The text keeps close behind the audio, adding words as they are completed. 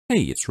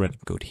Hey, it's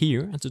Random Code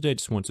here, and today I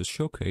just want to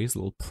showcase a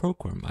little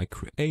program I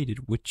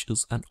created, which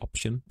is an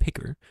option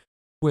picker,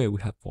 where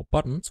we have 4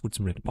 buttons with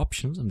some random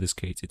options. In this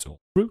case, it's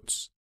all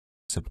fruits.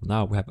 Simple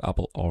now, we have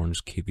apple,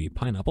 orange, kiwi,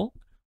 pineapple.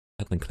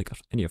 I then click on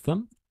any of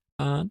them,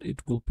 and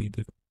it will be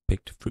the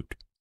picked fruit.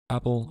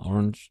 Apple,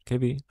 orange,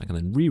 kiwi. I can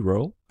then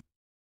reroll,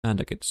 and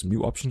I get some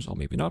new options, or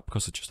maybe not,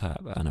 because I just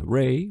have an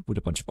array with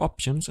a bunch of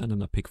options, and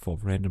then I pick 4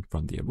 random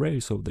from the array,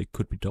 so they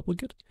could be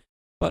duplicate.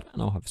 But I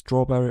now have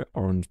strawberry,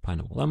 orange,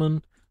 pineapple,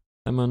 lemon,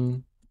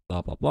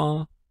 blah blah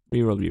blah,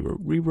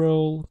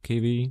 reroll,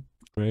 kiwi,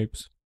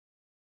 grapes.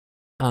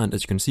 And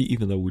as you can see,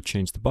 even though we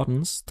changed the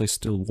buttons, they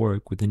still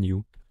work with the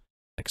new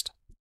text.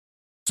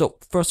 So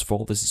first of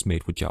all, this is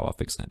made with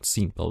JavaFX and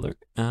Scene Builder,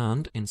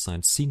 and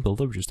inside Scene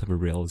Builder we just have a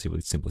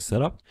relatively simple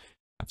setup.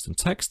 We have some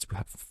text, we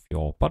have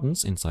your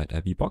buttons inside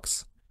a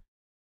VBox,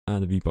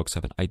 and the VBox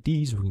have an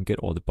ID, so we can get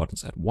all the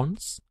buttons at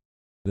once.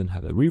 We then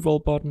have a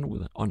reroll button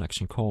with an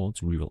on-action call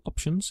to reroll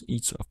options.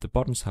 Each of the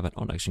buttons have an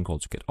on-action call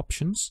to get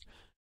options.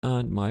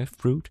 And my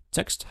fruit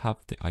text have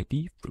the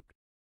ID fruit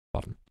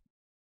button.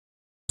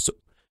 So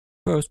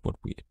first what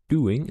we are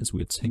doing is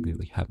we are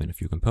technically having a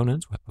few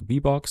components. We have a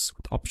VBox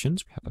with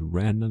options. We have a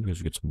random, because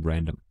we get some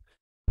random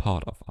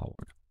part of our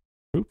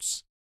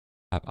fruits.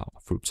 We have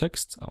our fruit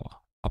text, our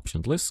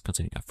option list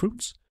containing our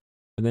fruits.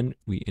 And then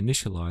we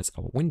initialize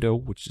our window,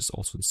 which is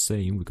also the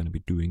same we're going to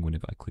be doing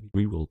whenever I click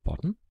the reroll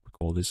button.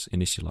 Call this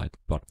initialize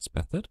buttons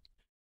method.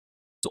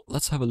 So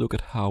let's have a look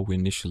at how we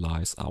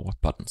initialize our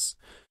buttons.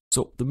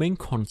 So the main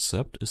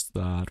concept is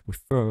that we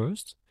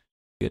first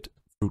get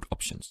fruit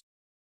options.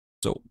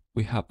 So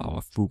we have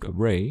our fruit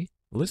array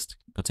list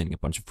containing a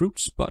bunch of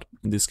fruits, but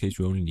in this case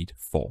we only need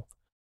 4.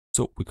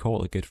 So we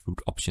call a get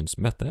fruit options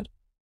method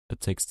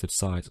that takes the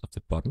size of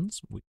the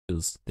buttons, which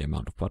is the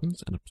amount of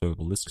buttons, and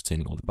observable list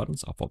containing all the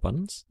buttons are 4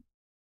 buttons,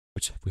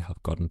 which we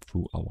have gotten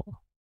through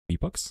our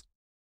VBox.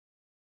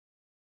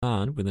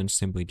 And we then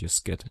simply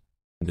just get,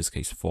 in this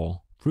case,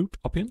 4 fruit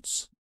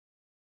options,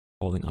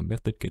 calling our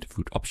method get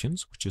fruit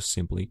options, which just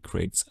simply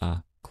creates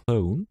a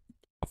clone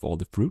of all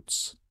the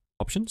fruits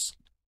options,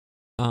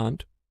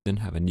 and then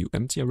have a new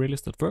empty array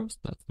list at first.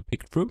 That's the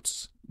picked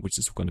fruits, which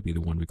is going to be the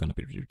one we're going to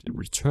be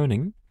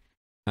returning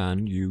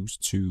and use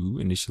to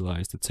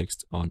initialize the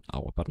text on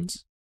our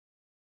buttons.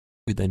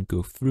 We then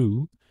go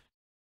through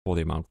for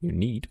the amount we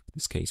need. In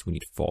this case, we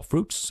need 4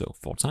 fruits, so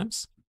 4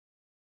 times.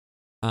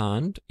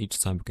 And each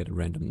time we get a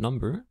random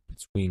number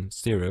between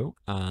 0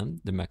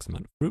 and the max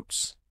amount of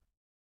fruits.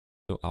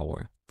 So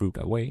our fruit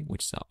array,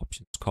 which is our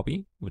options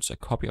copy, which is a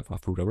copy of our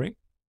fruit array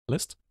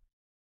list.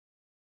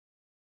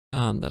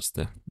 And that's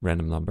the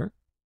random number.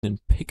 Then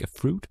pick a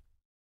fruit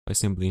by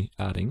simply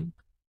adding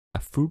a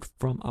fruit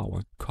from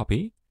our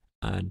copy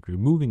and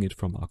removing it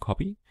from our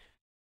copy.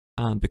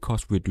 And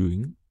because we're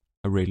doing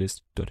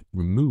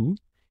ArrayList.remove,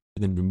 we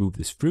then remove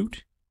this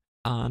fruit,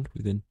 and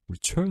we then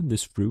return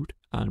this fruit,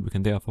 and we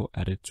can therefore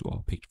add it to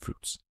our picked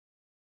fruits.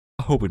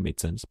 I hope it made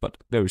sense, but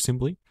very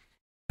simply, we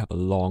have a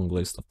long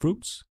list of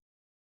fruits,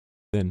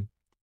 then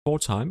 4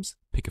 times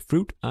pick a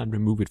fruit and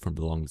remove it from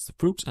the long list of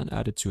fruits and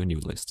add it to a new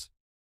list.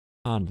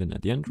 And then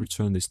at the end,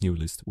 return this new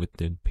list with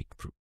the picked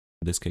fruit.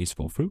 In this case,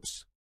 4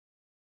 fruits,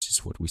 which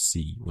is what we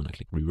see when I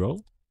click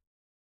reroll.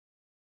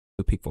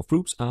 We pick 4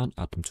 fruits and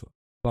add them to our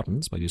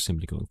buttons by just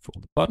simply going through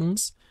all the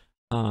buttons,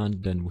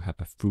 and then we have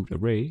a fruit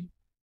array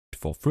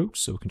 4 fruits,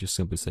 so we can just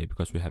simply say,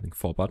 because we're having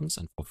 4 buttons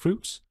and 4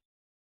 fruits,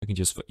 we can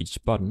just for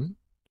each button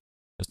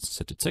just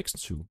set the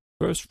text to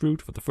first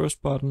fruit for the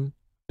first button,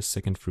 the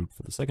second fruit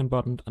for the second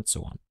button, and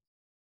so on.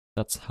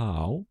 That's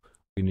how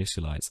we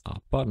initialize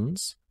our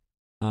buttons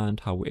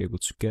and how we're able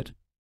to get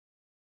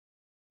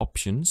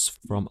options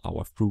from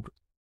our fruit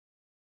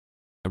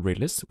array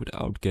list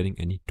without getting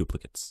any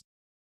duplicates,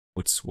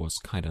 which was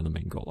kind of the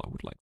main goal I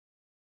would like to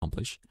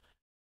accomplish,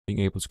 being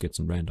able to get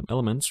some random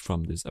elements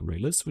from this array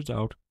list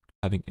without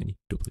having any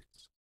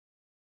duplicates.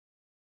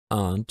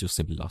 And just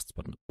simply last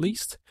but not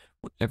least,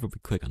 whenever we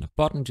click on a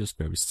button, just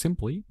very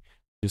simply,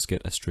 just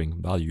get a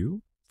string value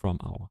from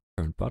our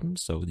current button.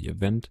 So the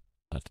event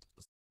that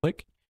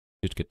click,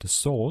 you'd get the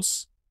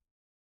source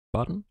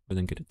button, we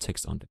then get a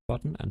text on the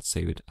button and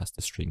save it as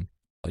the string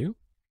value.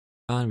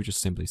 And we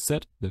just simply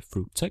set the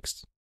fruit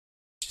text,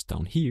 which is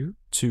down here,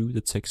 to the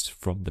text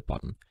from the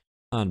button.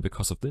 And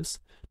because of this,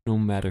 no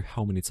matter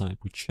how many times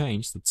we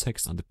change the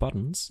text on the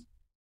buttons,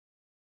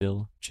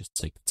 they'll just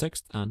take the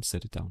text and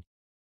set it down.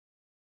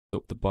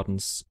 So the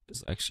buttons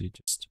is actually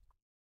just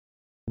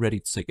ready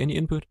to take any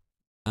input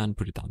and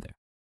put it down there,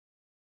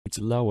 which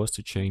allows us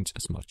to change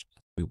as much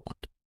as we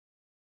want.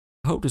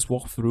 I hope this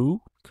walkthrough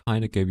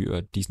kind of gave you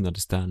a decent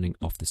understanding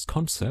of this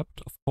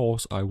concept. Of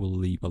course, I will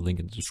leave a link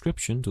in the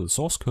description to the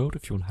source code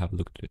if you want to have a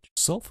look at it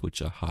yourself,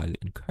 which I highly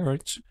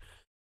encourage,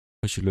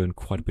 because you learn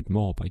quite a bit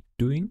more by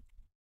doing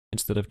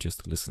instead of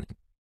just listening.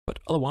 But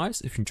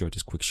otherwise, if you enjoyed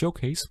this quick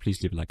showcase,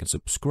 please leave a like and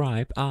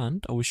subscribe,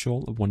 and I wish you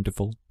all a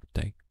wonderful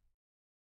day.